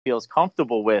feels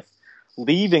comfortable with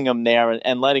leaving him there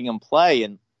and letting him play.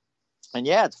 And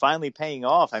yeah, it's finally paying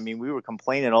off. I mean, we were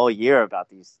complaining all year about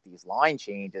these line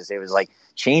changes. It was like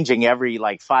changing every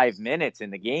like 5 minutes in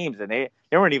the games, and they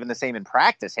weren't even the same in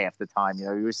practice half the time. You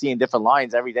were seeing different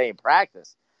lines every day in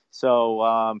practice.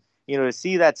 So to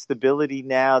see that stability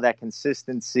now, that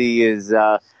consistency is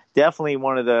definitely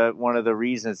one of the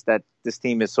reasons that this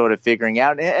team is sort of figuring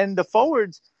out. And the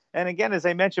forwards, and again, as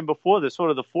I mentioned before, the sort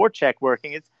of the forecheck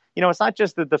working. It's not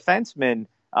just the defensemen,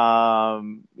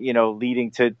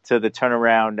 leading to the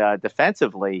turnaround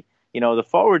defensively. The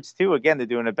forwards too. Again, they're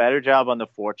doing a better job on the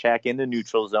forecheck in the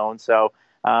neutral zone. So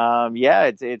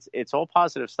it's all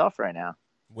positive stuff right now.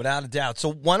 Without a doubt.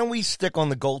 So why don't we stick on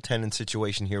the goaltending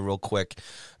situation here real quick?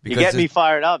 You get me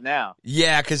fired up now.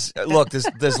 Yeah, because, look,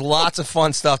 there's lots of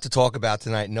fun stuff to talk about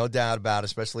tonight, no doubt about it,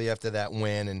 especially after that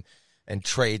win and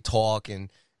trade talk and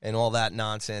all that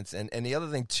nonsense. And the other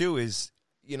thing, too, is,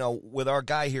 with our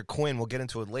guy here, Quinn, we'll get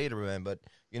into it later, man, but,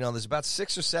 there's about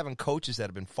 6 or 7 coaches that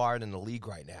have been fired in the league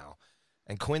right now.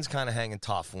 And Quinn's kind of hanging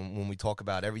tough when we talk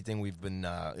about everything we've been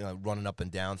running up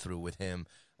and down through with him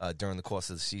during the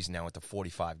course of the season now with the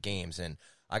 45 games. And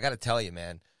I got to tell you,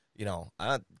 man,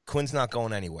 Quinn's not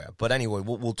going anywhere. But anyway,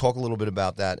 we'll talk a little bit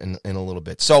about that in a little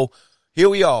bit. So here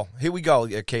we go,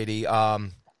 Katie.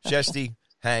 Shesty,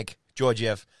 Hank,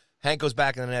 Georgiev. Hank goes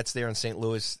back in the nets there in St.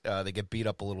 Louis. They get beat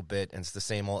up a little bit, and it's the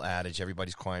same old adage.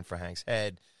 Everybody's crying for Hank's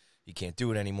head. He can't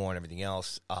do it anymore and everything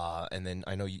else. And then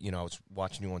I know, I was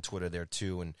watching you on Twitter there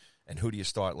too. And who do you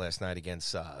start last night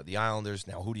against the Islanders?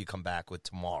 Now, who do you come back with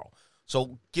tomorrow?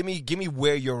 So give me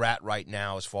where you're at right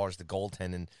now as far as the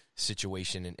goaltending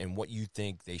situation and what you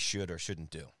think they should or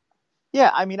shouldn't do. Yeah,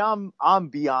 I mean, I'm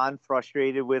beyond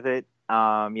frustrated with it.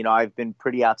 I've been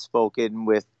pretty outspoken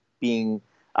with being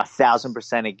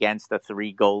 1,000% against the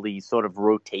 3 goalie sort of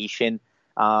rotation.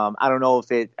 I don't know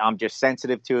if I'm just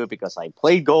sensitive to it because I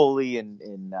played goalie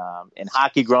in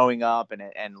hockey growing up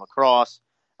and lacrosse.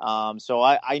 So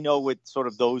I know what sort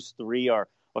of those 3 are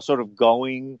sort of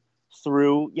going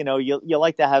through. You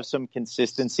like to have some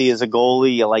consistency as a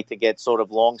goalie. You like to get sort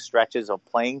of long stretches of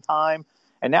playing time.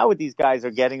 And now what these guys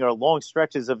are getting are long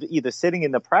stretches of either sitting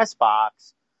in the press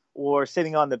box or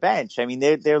sitting on the bench. I mean,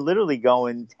 they're literally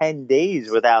going 10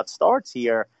 days without starts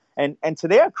here. And to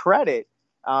their credit,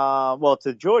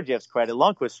 to Georgiev's credit,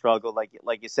 Lundqvist struggled,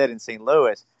 like you said, in St.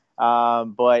 Louis.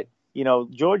 But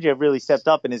Georgiev really stepped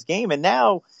up in his game. And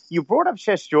now you brought up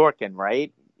Shesterkin,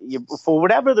 right? For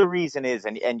whatever the reason is,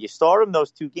 and you start him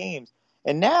those 2 games.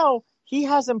 And now he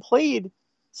hasn't played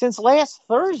since last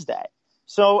Thursday.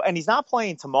 So, and he's not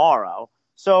playing tomorrow.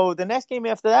 So the next game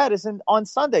after that isn't on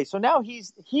Sunday. So now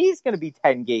he's going to be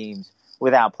 10 games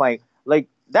without playing. Like,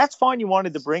 that's fine. You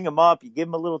wanted to bring him up. You give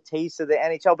him a little taste of the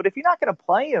NHL. But if you're not going to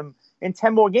play him in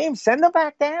 10 more games, send him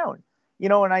back down.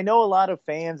 And I know a lot of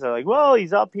fans are like, well,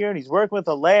 he's up here and he's working with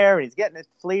Allaire and he's getting a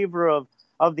flavor of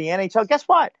the NHL. Guess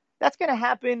what? That's going to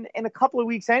happen in a couple of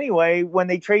weeks anyway when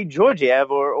they trade Georgiev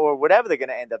or whatever they're going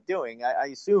to end up doing. I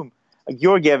assume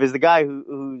Georgiev is the guy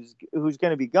who's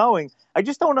going to be going. I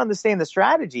just don't understand the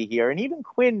strategy here. And even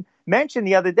Quinn mentioned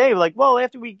the other day, like, well,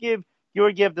 after we give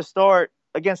Georgiev the start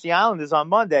against the Islanders on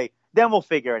Monday, then we'll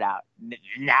figure it out.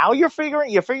 Now you're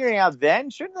figuring out then?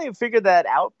 Shouldn't they have figured that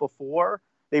out before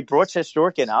they brought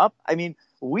Shesterkin up? I mean,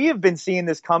 we have been seeing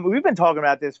this come. We've been talking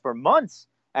about this for months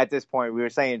at this point. We were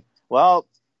saying, well,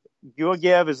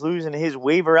 Georgiev is losing his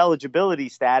waiver eligibility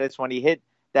status when he hit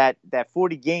that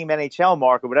 40-game NHL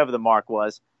mark or whatever the mark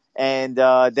was. And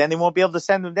then they won't be able to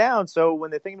send him down. So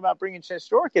when they're thinking about bringing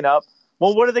Shesterkin up,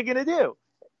 well, what are they going to do?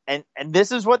 And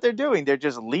this is what they're doing. They're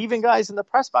just leaving guys in the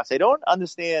press box. They don't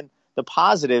understand the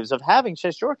positives of having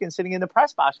Shesterkin sitting in the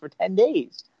press box for 10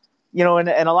 days. And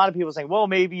a lot of people saying, well,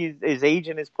 maybe his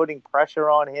agent is putting pressure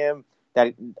on him,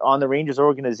 that on the Rangers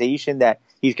organization, that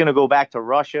he's going to go back to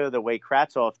Russia the way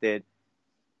Kravtsov did.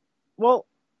 Well,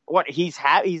 what he'd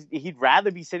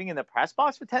rather be sitting in the press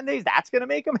box for 10 days. That's going to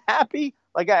make him happy.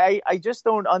 Like, I just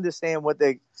don't understand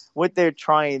what they're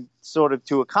trying sort of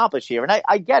to accomplish here. And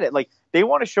I get it. Like, they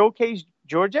want to showcase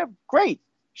Georgiev. Great.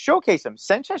 Showcase him.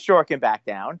 Send Shesterkin back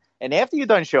down. And after you're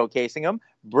done showcasing him,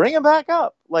 bring him back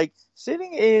up. Like,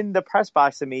 sitting in the press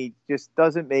box to me just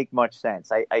doesn't make much sense.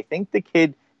 I think the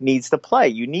kid needs to play.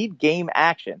 You need game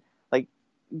action. Like,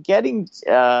 getting,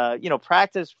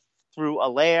 practice through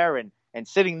Allaire and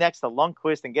sitting next to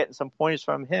Lundqvist and getting some pointers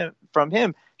from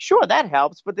him, sure, that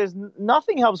helps, but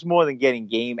nothing helps more than getting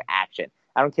game action.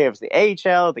 I don't care if it's the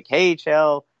AHL, the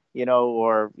KHL,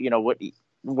 or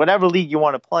whatever league you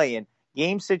want to play in.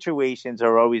 Game situations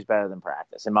are always better than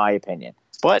practice, in my opinion.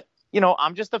 But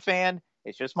I'm just a fan.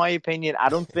 It's just my opinion. I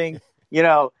don't think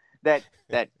that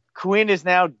that Quinn is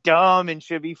now dumb and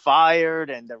should be fired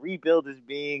and the rebuild is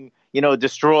being,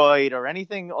 destroyed or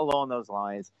anything along those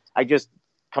lines. I just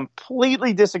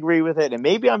completely disagree with it. And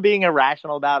maybe I'm being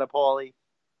irrational about it, Paulie.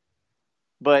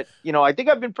 But, I think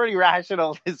I've been pretty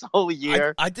rational this whole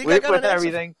year I think with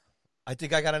everything. I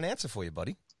think I got an answer for you,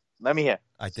 buddy. Let me hear.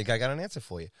 I think I got an answer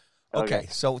for you. Okay,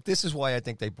 so this is why I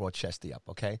think they brought Chesty up,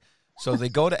 okay? So they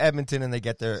go to Edmonton and they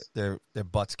get their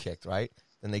butts kicked, right?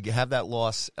 And they have that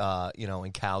loss,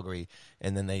 in Calgary,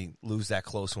 and then they lose that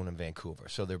close one in Vancouver.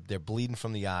 So they're bleeding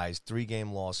from the eyes,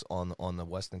 3-game loss on the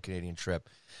Western Canadian trip,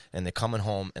 and they're coming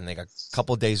home, and they got a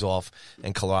couple of days off,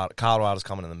 and Colorado's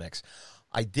coming in the mix.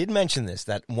 I did mention this,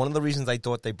 that one of the reasons I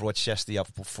thought they brought Chesty up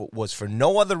was for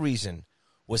no other reason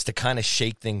was to kind of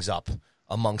shake things up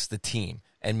amongst the team,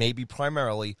 and maybe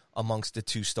primarily amongst the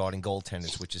two starting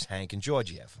goaltenders, which is Hank and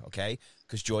Georgiev, okay?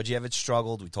 Because Georgiev had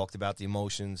struggled. We talked about the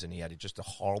emotions, and he had just a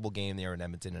horrible game there in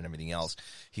Edmonton and everything else.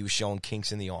 He was showing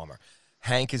kinks in the armor.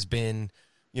 Hank has been,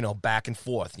 back and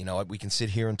forth. We can sit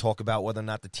here and talk about whether or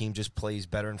not the team just plays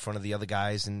better in front of the other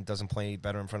guys and doesn't play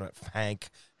better in front of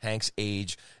Hank's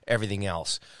age, everything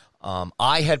else.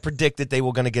 I had predicted they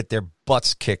were going to get their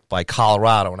butts kicked by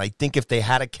Colorado, and I think if they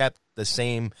had kept the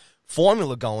same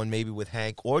formula going, maybe with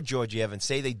Hank or Georgiev, and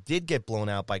say they did get blown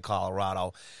out by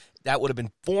Colorado, that would have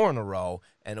been 4 in a row,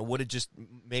 and it would have just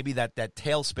maybe that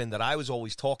tailspin that I was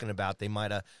always talking about, they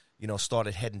might have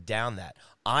started heading down that.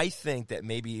 I think that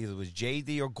maybe either it was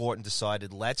JD or Gorton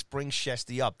decided, let's bring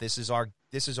Chesty up. This is our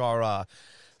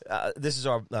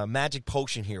magic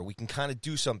potion here. We can kind of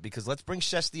do something, because let's bring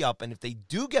Chesty up, and if they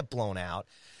do get blown out,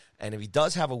 and if he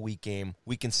does have a weak game,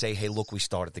 we can say, hey, look, we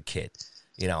started the kid.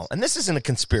 And this isn't a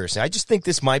conspiracy. I just think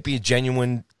this might be a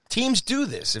genuine. Teams do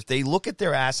this. If they look at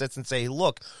their assets and say,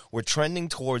 look, we're trending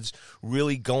towards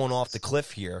really going off the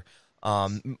cliff here.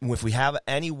 If we have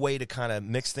any way to kind of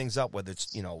mix things up, whether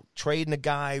it's, trading a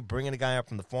guy, bringing a guy up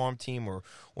from the farm team,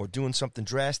 or doing something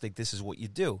drastic, this is what you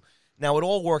do. Now, it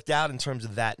all worked out in terms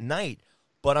of that night,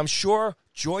 but I'm sure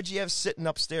Georgiev sitting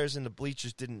upstairs in the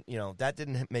bleachers didn't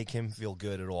make him feel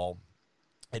good at all.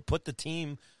 It put the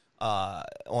team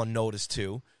on notice,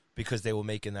 too, because they were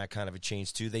making that kind of a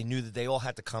change, too. They knew that they all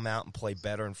had to come out and play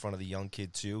better in front of the young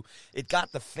kid, too. It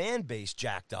got the fan base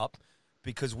jacked up,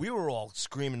 because we were all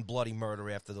screaming bloody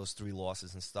murder after those 3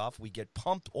 losses and stuff. We get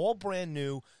pumped all brand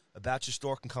new about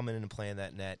Shesterkin coming in and playing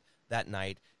that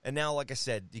night. And now, like I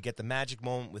said, you get the magic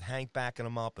moment with Hank backing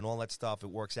him up and all that stuff. It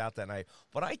works out that night.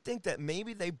 But I think that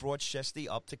maybe they brought Chesty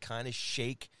up to kind of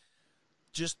shake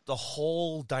just the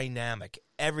whole dynamic,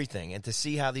 everything, and to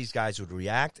see how these guys would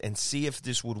react and see if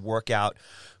this would work out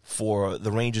for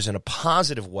the Rangers in a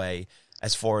positive way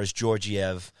as far as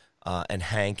Georgiev and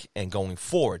Hank and going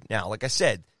forward. Now, like I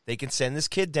said, they can send this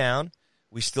kid down.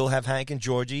 We still have Hank and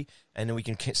Georgie, and then we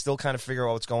can still kind of figure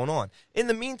out what's going on. In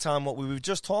the meantime, what we were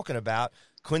just talking about,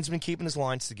 Quinn's been keeping his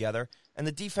lines together, and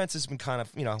the defense has been kind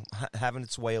of, having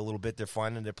its way a little bit. They're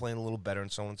finding they're playing a little better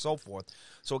and so on and so forth.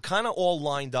 So it kind of all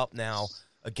lined up now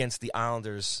against the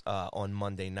Islanders on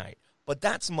Monday night. But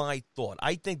that's my thought.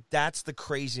 I think that's the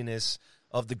craziness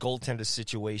of the goaltender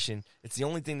situation. It's the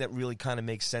only thing that really kind of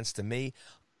makes sense to me.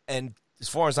 And as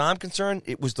far as I'm concerned,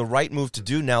 it was the right move to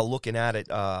do now looking at it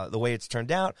the way it's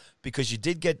turned out, because you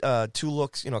did get 2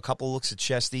 looks, a couple of looks at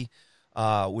Chesty,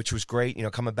 which was great,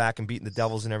 coming back and beating the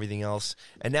Devils and everything else.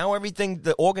 And now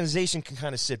the organization can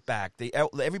kind of sit back.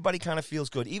 Everybody kind of feels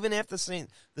good. Even after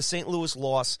the St. Louis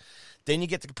loss, then you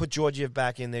get to put Georgiev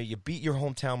back in there. You beat your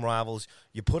hometown rivals.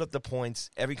 You put up the points.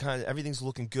 Everything's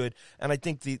looking good. And I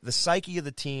think the psyche of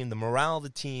the team, the morale of the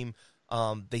team,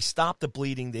 they stopped the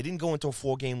bleeding. They didn't go into a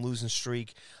 4-game losing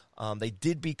streak. They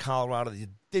did beat Colorado. They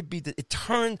did beat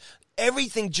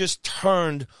everything just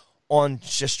turned on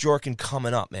Shesterkin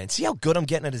coming up, man. See how good I'm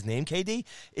getting at his name, KD?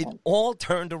 It all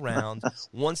turned around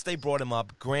once they brought him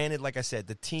up. Granted, like I said,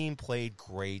 the team played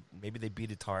great. Maybe they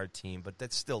beat a tired team, but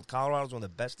that's still, Colorado's one of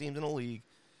the best teams in the league,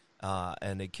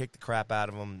 and they kicked the crap out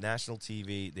of them. National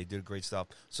TV, they did great stuff.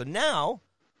 So now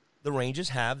the Rangers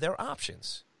have their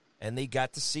options, and they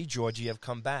got to see Georgiev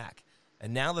come back.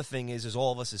 And now the thing is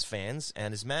all of us as fans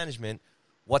and as management,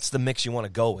 what's the mix you want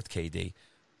to go with, KD?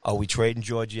 Are we trading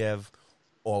Georgiev?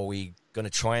 Or are we going to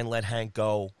try and let Hank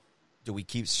go? Do we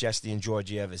keep Chesty and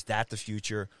Georgiev? Is that the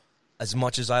future? As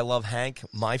much as I love Hank,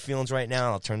 my feelings right now,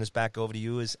 and I'll turn this back over to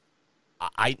you, is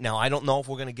I don't know if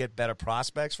we're going to get better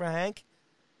prospects for Hank.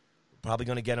 Probably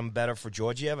going to get him better for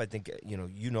Georgiev. I think,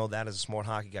 you know that as a smart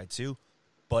hockey guy too.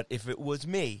 But if it was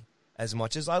me, as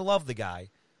much as I love the guy,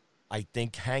 I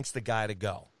think Hank's the guy to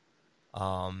go.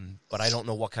 But I don't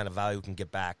know what kind of value we can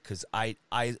get back, because I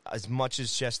as much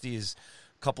as Chesty is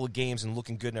couple of games and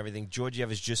looking good and everything.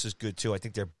 Georgiev is just as good, too. I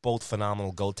think they're both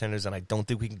phenomenal goaltenders, and I don't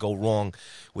think we can go wrong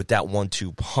with that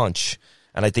 1-2 punch.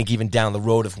 And I think even down the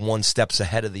road, if one steps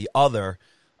ahead of the other,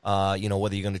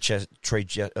 whether you're going to trade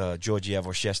Georgiev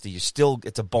or Shesty,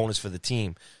 it's a bonus for the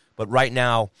team. But right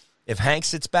now, if Hank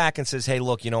sits back and says, hey,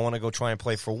 look, I want to go try and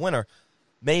play for a winner,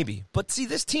 maybe. But see,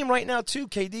 this team right now, too,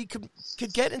 KD,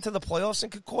 could get into the playoffs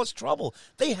and could cause trouble.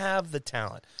 They have the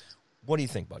talent. What do you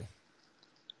think, buddy?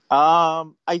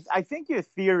 I think your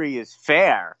theory is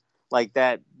fair, like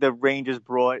that the Rangers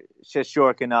brought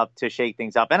Shesterkin up to shake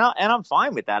things up, and I'm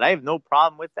fine with that. I have no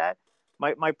problem with that.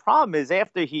 My problem is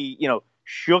after he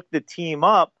shook the team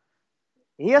up,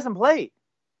 he hasn't played.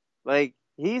 Like,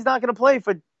 he's not going to play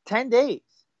for 10 days.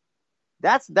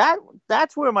 That's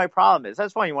where my problem is.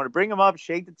 That's fine. You want to bring him up,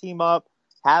 shake the team up,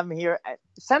 have him here,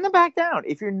 send him back down.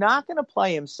 If you're not going to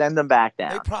play him, send him back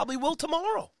down. They probably will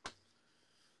tomorrow.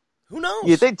 Who knows?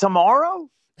 You think tomorrow?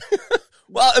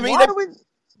 Well, I mean,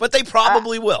 but they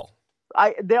probably will.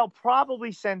 They'll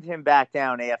probably send him back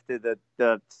down after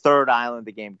the third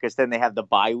Islander game, because then they have the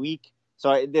bye week.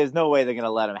 So there's no way they're going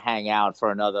to let him hang out for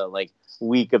another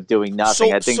week of doing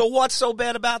nothing. So what's so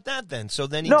bad about that then? So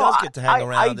then he does get to hang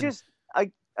around.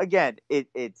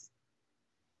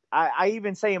 I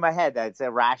even say in my head that it's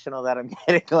irrational that I'm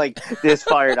getting this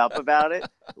fired up about it.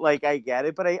 I get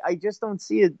it, but I just don't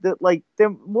see it.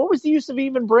 What was the use of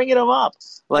even bringing him up?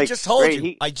 I just told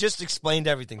you. I just explained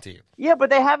everything to you. Yeah,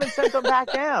 but they haven't sent him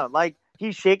back down.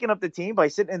 He's shaking up the team by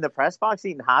sitting in the press box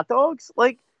eating hot dogs.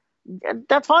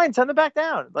 That's fine. Send him back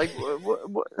down.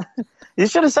 You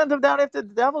should have sent him down after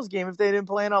the Devils game if they didn't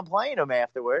plan on playing him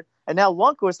afterward. And now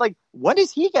Lundqvist, when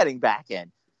is he getting back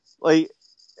in?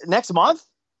 Next month?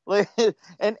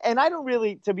 And I don't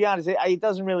really, to be honest, it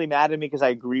doesn't really matter to me, because I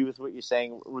agree with what you're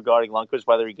saying regarding Lundqvist,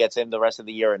 whether he gets in the rest of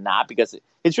the year or not, because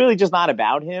it's really just not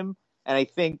about him. And I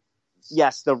think,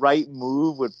 yes, the right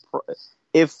move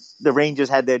if the Rangers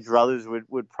had their druthers,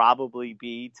 would probably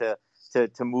be to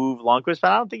move Lundqvist,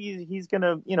 but I don't think he's going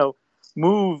to,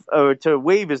 move or to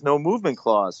waive his no movement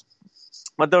clause.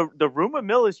 But the rumor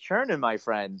mill is churning, my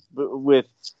friend, with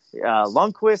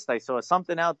Lundqvist. I saw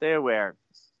something out there where,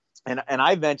 and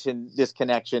I've mentioned this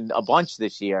connection a bunch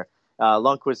this year,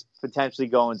 Lundqvist potentially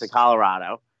going to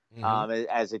Colorado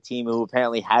as a team who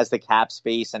apparently has the cap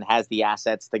space and has the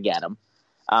assets to get him.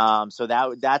 So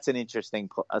that's an interesting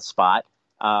spot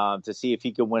to see if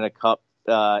he can win a cup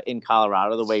in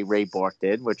Colorado the way Ray Bork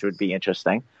did, which would be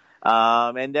interesting.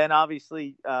 And then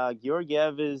obviously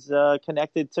Georgiev is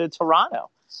connected to Toronto,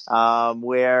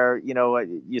 where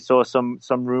you saw some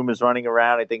rumors running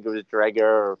around. I think it was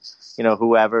Dreger or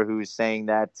whoever, who's saying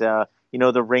that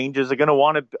the Rangers are going to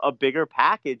want a bigger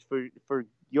package for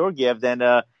Georgiev than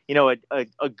a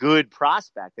good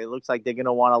prospect. It looks like they're going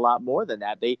to want a lot more than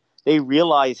that. They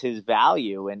realize his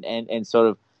value and sort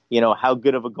of how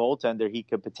good of a goaltender he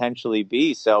could potentially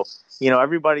be. So,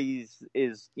 everybody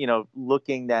is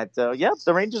looking that,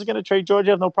 the Rangers are going to trade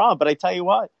Georgiev, no problem. But I tell you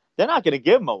what, they're not going to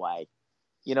give him away.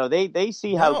 They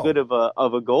see how good of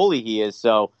a goalie he is.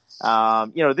 So,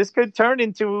 this could turn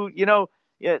into,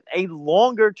 a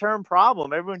longer term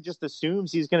problem. Everyone just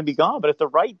assumes he's going to be gone. But if the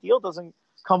right deal doesn't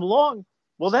come along,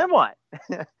 well, then what?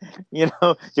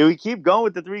 Do we keep going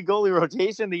with the 3 goalie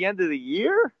rotation at the end of the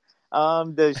year?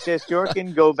 Does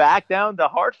Shesterkin go back down to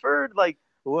Hartford?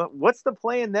 What's the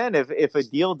plan then if a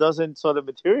deal doesn't sort of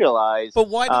materialize? But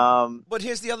why? But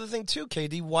here's the other thing too,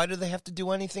 KD. Why do they have to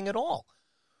do anything at all?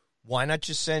 Why not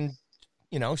just send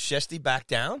Shesty back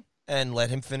down and let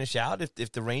him finish out?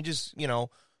 If the Rangers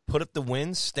put up the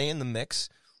wins, stay in the mix,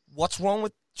 what's wrong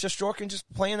with Shesterkin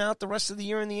just playing out the rest of the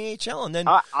year in the AHL? And then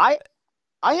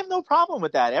I have no problem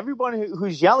with that. Everyone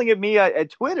who's yelling at me at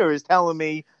Twitter is telling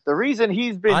me the reason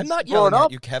he's been I'm not yelling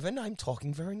at you, Kevin. I'm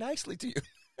talking very nicely to you.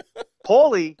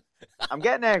 Paulie, I'm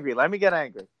getting angry. Let me get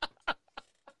angry.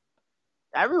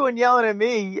 Everyone yelling at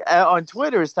me on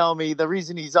Twitter is telling me the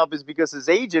reason he's up is because his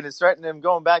agent is threatening him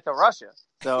going back to Russia.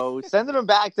 So sending him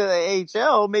back to the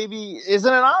AHL maybe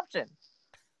isn't an option.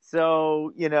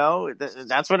 So,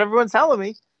 that's what everyone's telling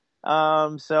me.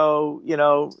 That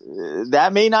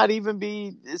may not even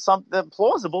be something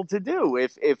plausible to do.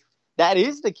 If that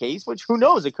is the case, which who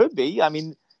knows, it could be. I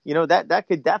mean, that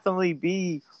could definitely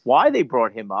be why they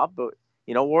brought him up, but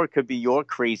or it could be your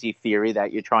crazy theory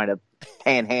that you're trying to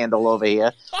panhandle over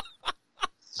here.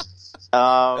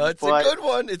 It's a good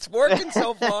one. It's working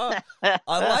so far. I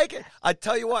like it. I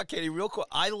tell you what, Katie, real quick,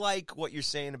 I like what you're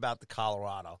saying about the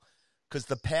Colorado. Because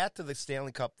the path to the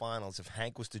Stanley Cup Finals, if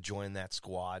Hank was to join that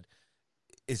squad,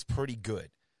 is pretty good.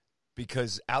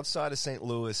 Because outside of St.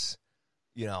 Louis,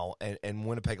 and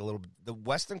Winnipeg a little bit. The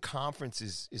Western Conference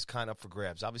is kind of up for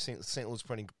grabs. Obviously, St. Louis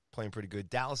playing pretty good.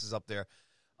 Dallas is up there.